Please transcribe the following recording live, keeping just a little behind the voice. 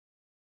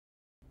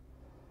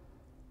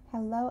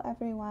Hello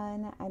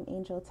everyone, I'm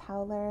Angel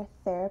Towler,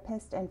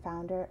 therapist and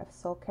founder of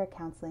Soul Care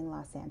Counseling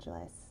Los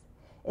Angeles.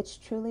 It's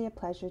truly a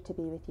pleasure to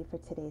be with you for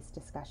today's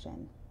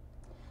discussion.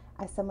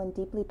 As someone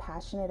deeply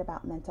passionate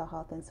about mental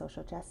health and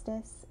social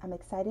justice, I'm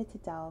excited to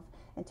delve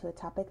into a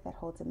topic that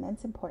holds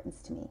immense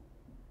importance to me.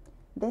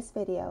 This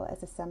video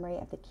is a summary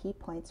of the key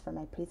points from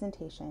my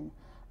presentation,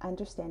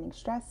 Understanding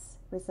Stress,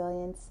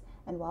 Resilience,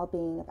 and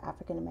Well-Being of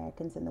African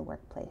Americans in the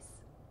Workplace.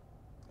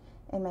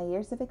 In my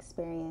years of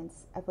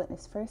experience, I've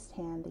witnessed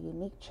firsthand the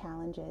unique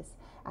challenges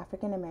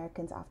African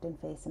Americans often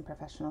face in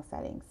professional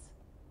settings.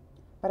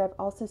 But I've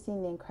also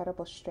seen the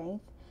incredible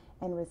strength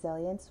and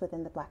resilience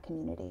within the Black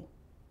community.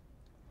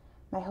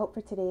 My hope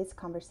for today's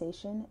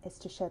conversation is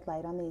to shed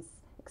light on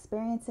these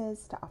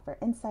experiences, to offer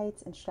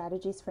insights and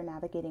strategies for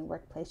navigating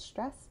workplace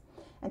stress,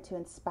 and to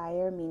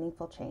inspire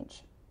meaningful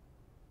change.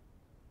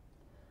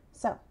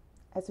 So,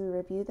 as we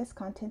review this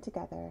content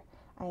together,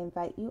 I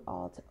invite you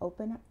all to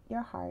open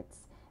your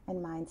hearts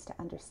and minds to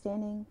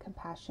understanding,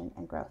 compassion,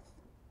 and growth.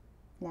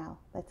 Now,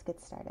 let's get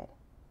started.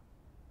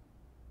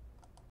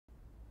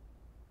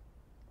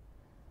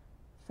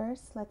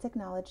 First, let's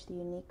acknowledge the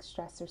unique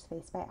stressors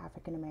faced by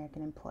African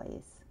American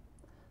employees.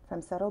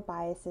 From subtle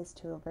biases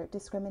to overt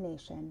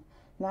discrimination,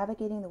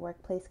 navigating the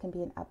workplace can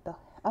be an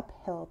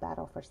uphill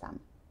battle for some.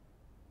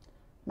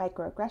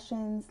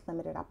 Microaggressions,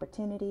 limited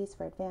opportunities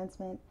for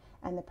advancement,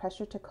 and the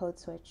pressure to code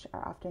switch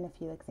are often a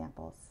few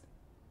examples.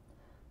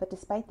 But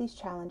despite these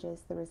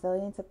challenges, the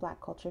resilience of Black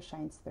culture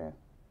shines through.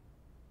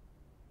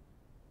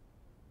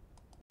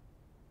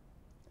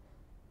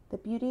 The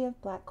beauty of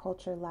Black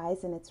culture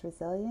lies in its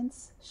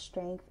resilience,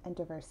 strength, and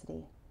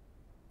diversity.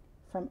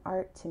 From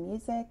art to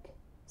music,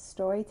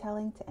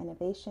 storytelling to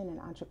innovation and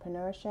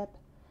entrepreneurship,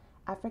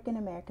 African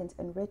Americans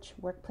enrich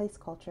workplace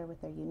culture with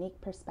their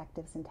unique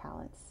perspectives and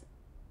talents.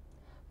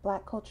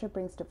 Black culture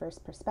brings diverse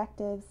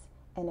perspectives,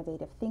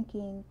 innovative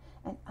thinking,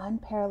 and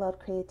unparalleled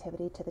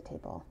creativity to the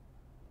table.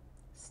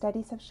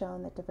 Studies have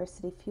shown that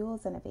diversity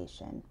fuels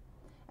innovation,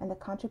 and the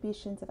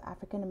contributions of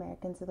African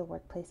Americans to the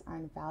workplace are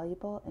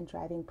invaluable in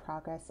driving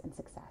progress and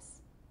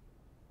success.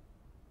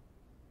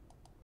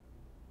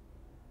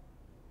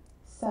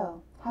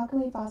 So, how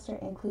can we foster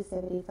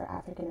inclusivity for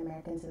African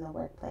Americans in the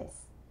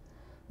workplace?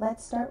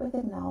 Let's start with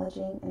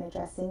acknowledging and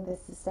addressing the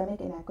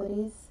systemic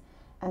inequities,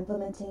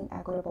 implementing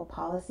equitable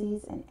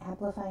policies, and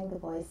amplifying the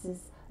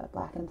voices of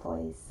Black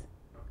employees.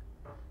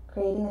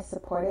 Creating a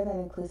supportive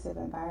and inclusive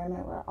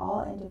environment where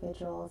all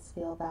individuals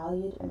feel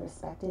valued and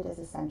respected is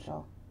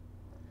essential.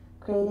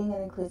 Creating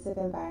an inclusive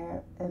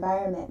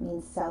environment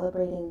means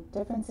celebrating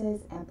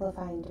differences,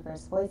 amplifying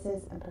diverse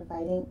voices, and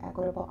providing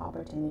equitable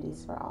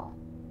opportunities for all.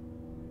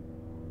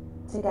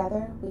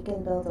 Together, we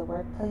can build a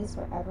workplace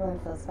where everyone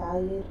feels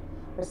valued,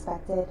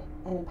 respected,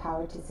 and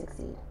empowered to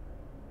succeed.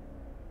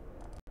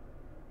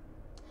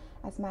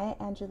 As Maya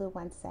Angelou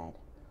once said,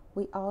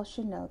 we all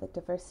should know that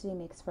diversity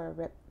makes for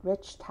a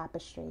rich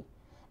tapestry,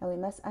 and we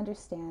must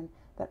understand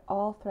that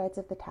all threads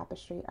of the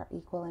tapestry are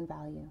equal in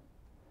value.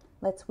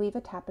 Let's weave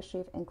a tapestry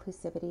of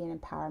inclusivity and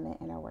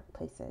empowerment in our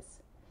workplaces.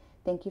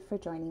 Thank you for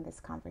joining this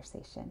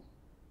conversation.